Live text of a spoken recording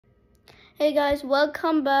Hey guys,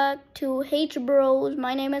 welcome back to H Bros.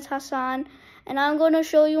 My name is Hussain and I'm going to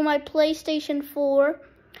show you my PlayStation 4.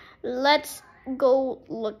 Let's go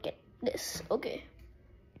look at this. Okay.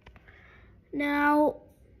 Now,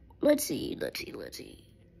 let's see.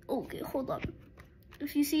 Okay, hold on.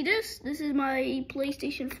 If you see this is my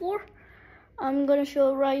PlayStation 4. I'm going to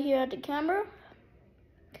show it right here at the camera.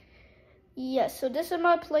 Yes, so this is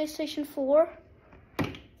my PlayStation 4.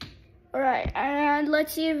 Alright, and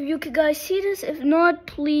let's see if you guys see this. If not,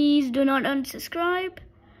 please do not unsubscribe.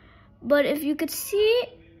 But if you could see,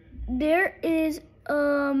 there is,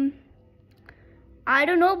 I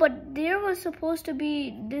don't know, but there was supposed to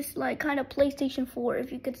be this like kind of PlayStation 4,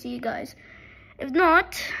 if you could see, guys. If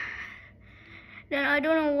not, then I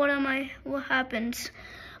don't know what happens.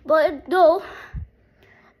 But though,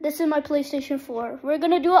 this is my PlayStation 4. We're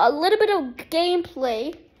gonna do a little bit of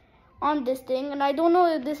gameplay on this thing, and I don't know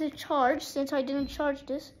if this is charged since I didn't charge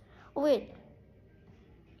this. Oh wait,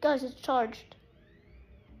 guys, it's charged.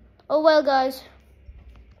 Oh well, guys,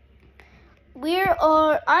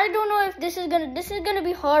 I don't know if this is gonna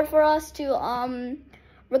be hard for us to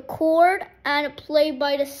record and play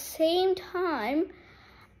by the same time,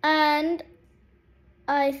 and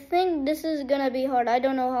I think this is gonna be hard. I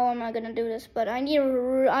don't know how am I gonna do this, but I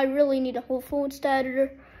really need a whole phone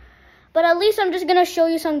starter. But at least I'm just gonna show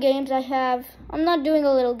you some games I have. I'm not doing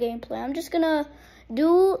a little gameplay. I'm just gonna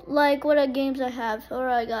do like what games I have.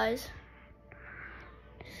 Alright, guys.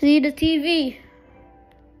 See the TV?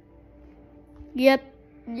 Yep,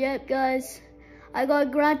 guys. I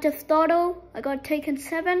got Grand Theft Auto. I got Taken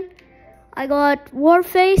 7. I got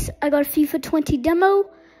Warface. I got FIFA 20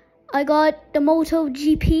 demo. I got the Moto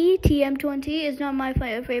GP TM20. It's not my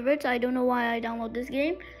favorites. I don't know why I download this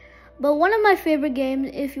game. But one of my favorite games,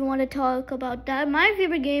 if you want to talk about that, my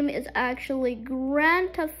favorite game is actually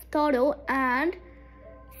Grand Theft Auto and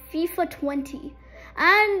FIFA 20.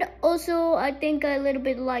 And also, I think I a little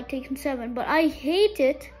bit like Taken 7, but I hate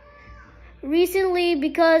it recently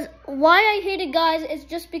because why I hate it, guys, is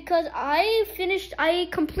just because I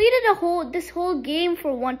completed this whole game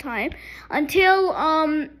for one time until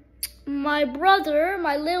my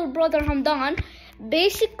little brother Hamdan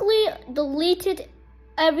basically deleted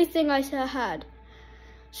everything I had.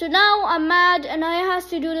 So now I'm mad and I have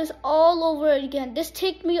to do this all over again. This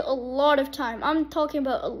takes me a lot of time. I'm talking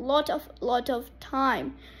about a lot of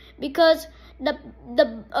time because the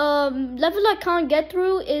level I can't get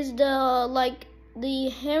through is the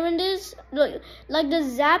horrendous the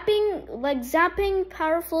zapping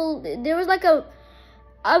powerful. There was like a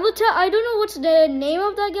I don't know what's the name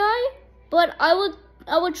of that guy, but I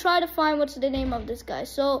would try to find what's the name of this guy.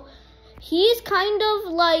 So he's kind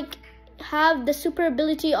of like have the super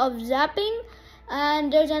ability of zapping,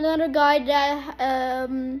 and there's another guy that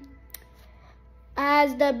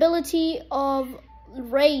has the ability of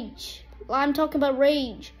rage. I'm talking about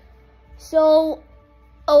rage. So,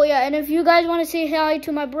 oh yeah, and if you guys want to say hi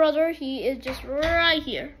to my brother, he is just right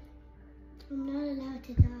here. I'm not allowed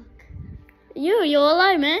to talk. You're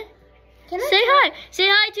alive, man. Say hi. Say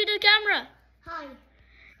hi to the camera. Hi.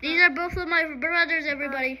 These are both of my brothers,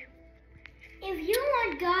 everybody. If you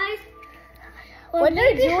want, guys, or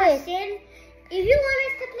maybe Hussain, if you want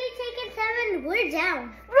us to play Taken 7, we're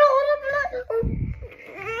down.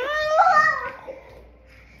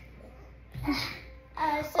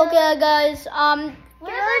 Okay, guys. I'm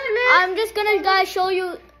just gonna show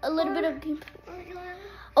you a little bit of gameplay.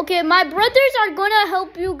 Okay, my brothers are gonna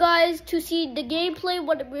help you guys to see the gameplay,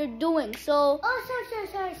 what we're doing. So. Oh,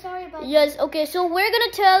 sorry about that. Yes. Okay. So we're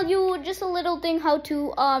gonna tell you just a little thing how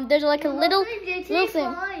to. There's like a little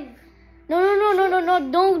thing. No.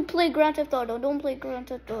 Don't play Grand Theft Auto. Don't play Grand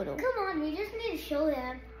Theft Auto. Come on, we just need to show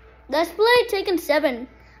them. Let's play Taken 7.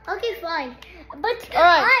 Okay, fine. But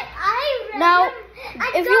alright. Now,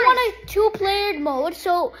 if you want a two-player mode,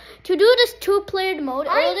 so to do this two-player mode,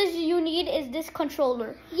 all this you need is this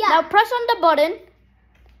controller. Yeah. Now press on the button.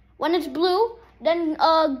 When it's blue, then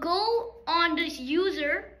go on this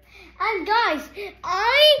user. And guys,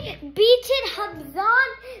 I beaten Hamdan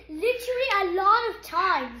literally a lot of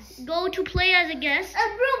times. Go to play as a guest.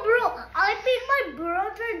 Bro, I beat my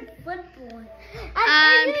brother in football.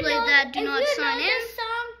 And play that. Do not sign in. This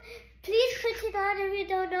song, please click it on if you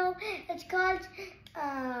don't know. It's called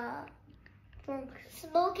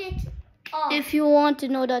Smoke It Off. If you want to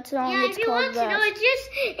know that song, yeah, it's called that. Yeah, if you want to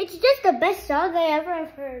know, it's just the best song I ever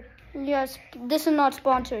have heard. Yes, this is not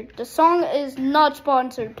sponsored. The song is not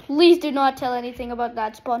sponsored. Please do not tell anything about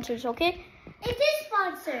that sponsors, okay? It is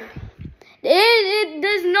sponsored. It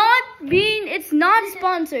does not mean it's not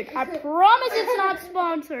sponsored. I promise it's not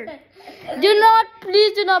sponsored.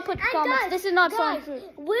 Please do not put comments. This is not sponsored.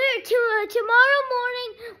 Tomorrow morning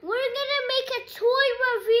we're gonna make a toy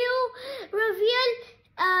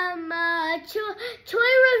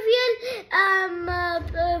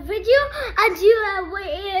video, and you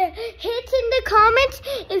hit in the comments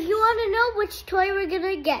if you want to know which toy we're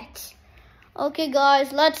gonna get. Okay,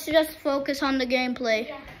 guys, let's just focus on the gameplay.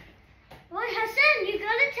 Yeah. Well, Hussain, you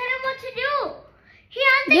gotta tell him what to do. He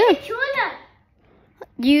has the controller.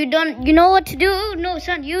 You know what to do? No,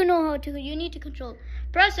 son, you know how to. You need to control.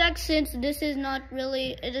 Press X since this is not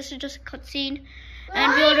really. This is just a cutscene,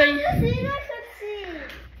 and we already.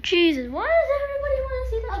 Jesus, why does everybody want to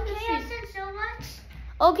see that? Okay, Hussain, so much.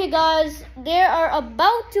 Okay, guys, they are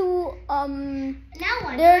about to Now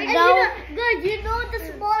what? They're now. Good, you know the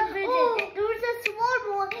small version. There was a small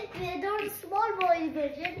boy. There was a small boy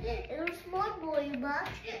version. There was a small boy match.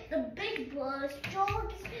 The big boy,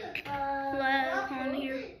 strong. On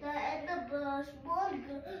here. And the small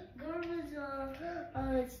girl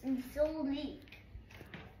was so neat.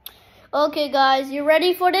 Okay, guys, you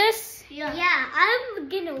ready for this? Yeah, I'm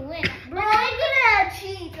gonna win. Bro, I'm gonna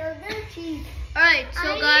cheat. Alright,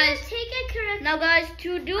 so guys, take a correct. now guys,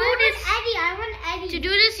 to do I want Eddie. to do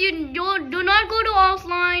this, you do not go to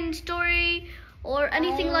offline story or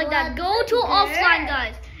anything like that. Go to offline,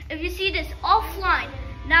 guys. If you see this offline,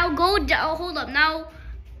 now go down. Hold up, now,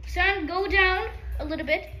 son, go down a little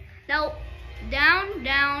bit. Now,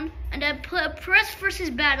 down, and then press versus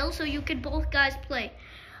battle so you can both guys play.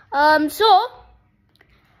 So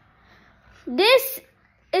this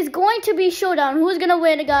is going to be showdown. Who's gonna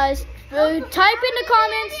win, guys? Type in the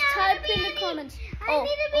comments. I need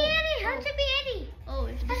to be Eddie. Have to be Eddie. Oh,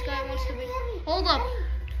 if this guy wants to win. Hold up.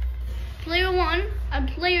 Player 1 and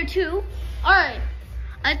player 2. Alright.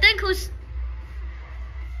 I think who's...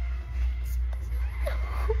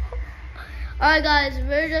 Alright, guys.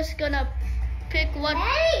 We're just gonna pick what...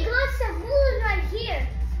 Eddie got some moves right here.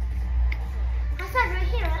 Hussain, right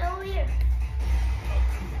here, right over here.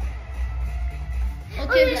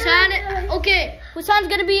 Okay, Hussain. Okay, Hussain's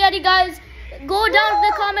gonna be Eddie, guys. Go down in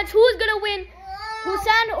the comments. Who's gonna win,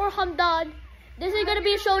 Hussain or Hamdan? This is gonna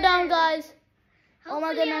be a showdown, guys. Oh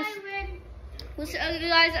my goodness.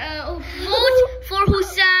 Guys, vote for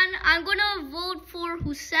Hussain. I'm gonna vote for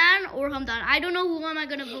Hussain or Hamdan. I don't know who am I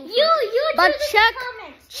gonna vote for. You but do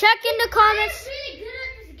check in the comments. I'm really good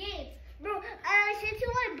at this game, bro. I said to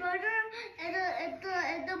my brother in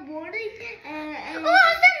the morning.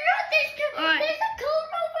 There's a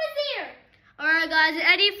code over there. Alright, guys,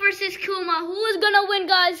 Eddie versus Kuma. Who's gonna win,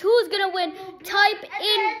 guys? Who's gonna win? Type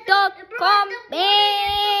in the comments.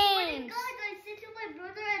 Guys, I said to my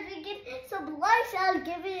brother, if we get some likes, I'll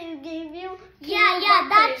give you. Yeah,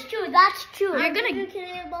 that's true. You're gonna.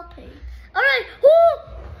 Alright,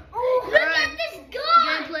 look at this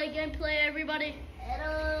guy. Gameplay, everybody.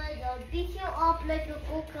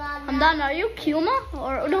 I'm Hamdan, are you Kuma?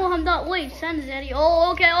 Or no, Hamdan. Wait, send Eddie.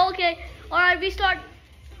 Oh, okay. Alright, we start.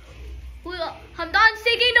 Hamdan's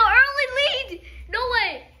taking the early lead. No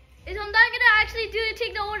way. Is Hamdan gonna actually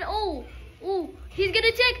take the order? Oh, he's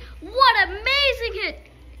gonna take. What amazing hit.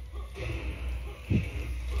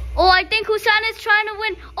 Oh, I think Hussain is trying to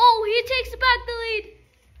win. Oh, he takes back the lead.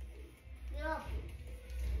 Yeah.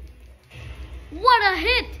 What a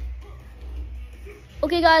hit.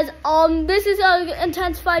 Okay, guys, this is an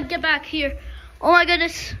intense fight. Get back here. Oh my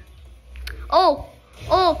goodness. Oh,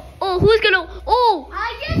 who's gonna,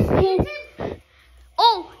 I just hit him.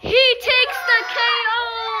 Oh, he takes the KO.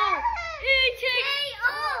 He takes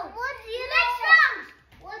KO. What's the next round?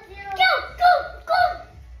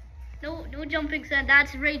 Go. No jumping, son.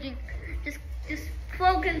 That's raging. Just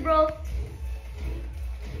focus, bro.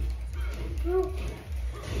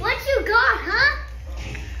 What you got, huh?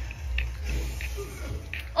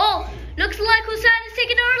 Oh, looks like Hussain is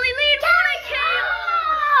taking an early lead. What a KO!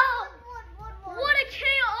 What a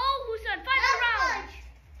KO, Hussain. Final round.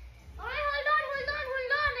 Alright, hold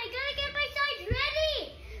on. I gotta get my sides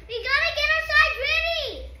ready. We gotta get our sides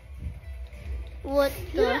ready. What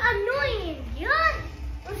the? You're annoying.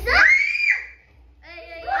 What's that?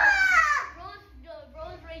 Hey.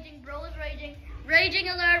 Bro is raging. Raging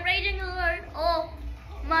alert. Oh,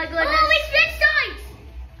 my goodness. Oh, we switched sides.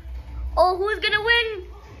 Oh, who's gonna win?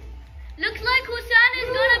 Looks like Hussain is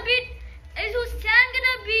gonna beat. Is Hussain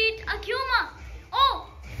gonna beat Akuma? Oh,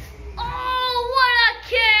 what a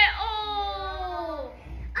KO!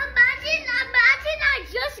 Imagine I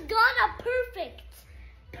just got a perfect.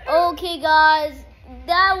 Okay, guys,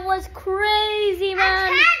 that was crazy,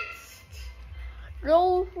 man.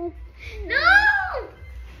 No.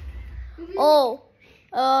 Oh,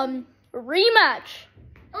 rematch.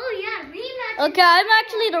 Oh yeah, rematch. Okay, I'm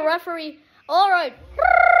actually the referee. All right.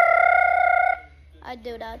 I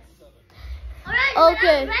do that. Alright,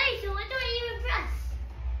 Okay. ready, so what do I even press?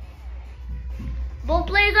 Both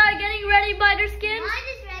players are getting ready by their skins. Mine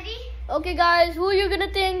is ready. Okay, guys, who you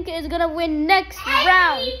gonna think is gonna win next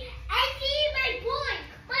round? Eddie, my boy,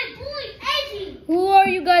 Eddie. Who are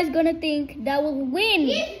you guys gonna think that will win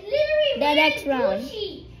He's literally the next round?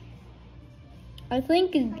 Bushy. I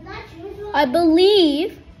think, I'm not sure. I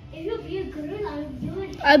believe. If you'll be a girl, I'll do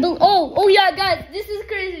it. Oh yeah, guys, this is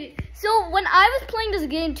crazy. So when I was playing this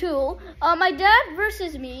game too, my dad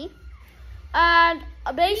versus me, and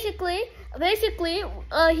basically,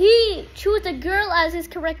 he chose a girl as his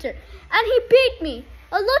character, and he beat me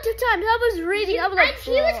a lot of times. I was reading. I was like, and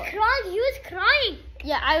he was crying. He was crying.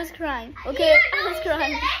 Yeah, I was crying. Okay, I was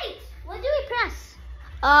crying. What do we press?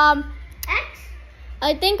 X.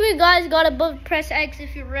 I think we guys gotta press X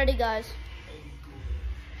if you're ready, guys.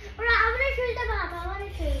 Alright, I'm gonna choose the map. I wanna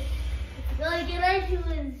choose.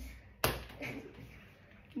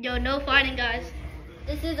 Yo, no fighting, guys.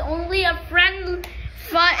 This is only a friend.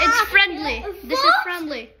 It's friendly. This is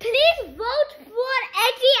friendly. Please vote for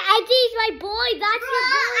Eddie. Eddie is my boy. That's your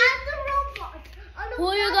boy. I'm the robot. Who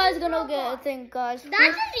are you guys gonna get? I think, guys. That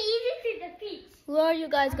is easy to defeat. Who are you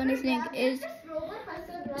guys gonna think is?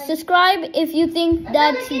 Subscribe if you think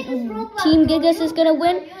that Team Gigas is gonna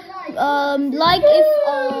win. Like if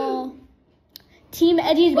Team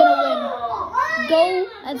Eddie is gonna win. Go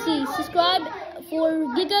and see. Subscribe for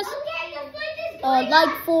Gigas.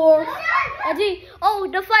 Like for Eddie. Oh,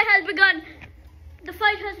 the fight has begun. The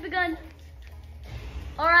fight has begun.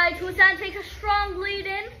 All right, Hussain takes a strong lead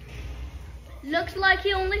in. Looks like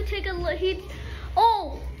he only take a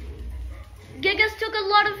Oh, Gigas took a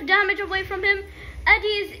lot of damage away from him.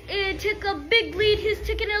 Eddie took a big lead. He's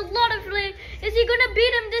taking a lot of lead. Is he gonna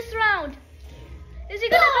beat him this round? Is he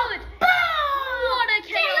gonna do it? What a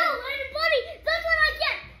KO! Buddy, that's what I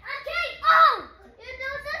get. A KO. You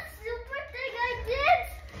know that super thing I did?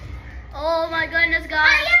 Oh my goodness, guys!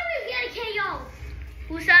 I never get a KO.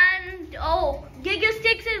 Hussain. Oh, Gigas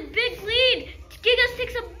takes a big lead. Gigas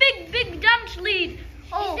takes a big damage lead.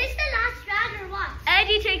 Oh. Is this the last round or what?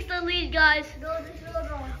 Eddie takes the lead, guys. No, this is no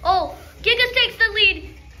round. Oh, Gigas takes the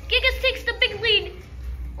lead. Gigas takes the big lead.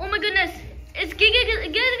 Oh my goodness. Is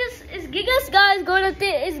Gigas guys gonna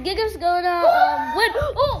win?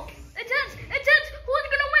 Oh, intense. Who's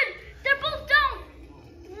gonna win? They're both down.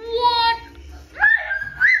 What?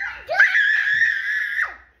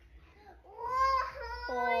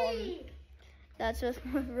 Oh, that's just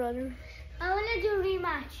my brother. I wanna do a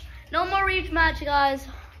rematch. No more rematch, guys.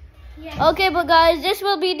 Yes. Okay, but guys, this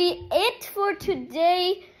will be it for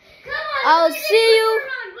today. Come on, I'll see you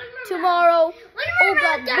tomorrow. One more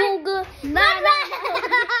round, Dad.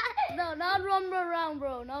 No, not one more round,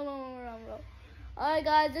 bro. Not one more round, bro. Alright,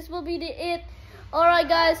 guys, this will be it. Alright,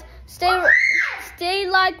 guys, stay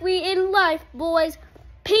like we in life, boys.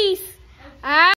 Peace.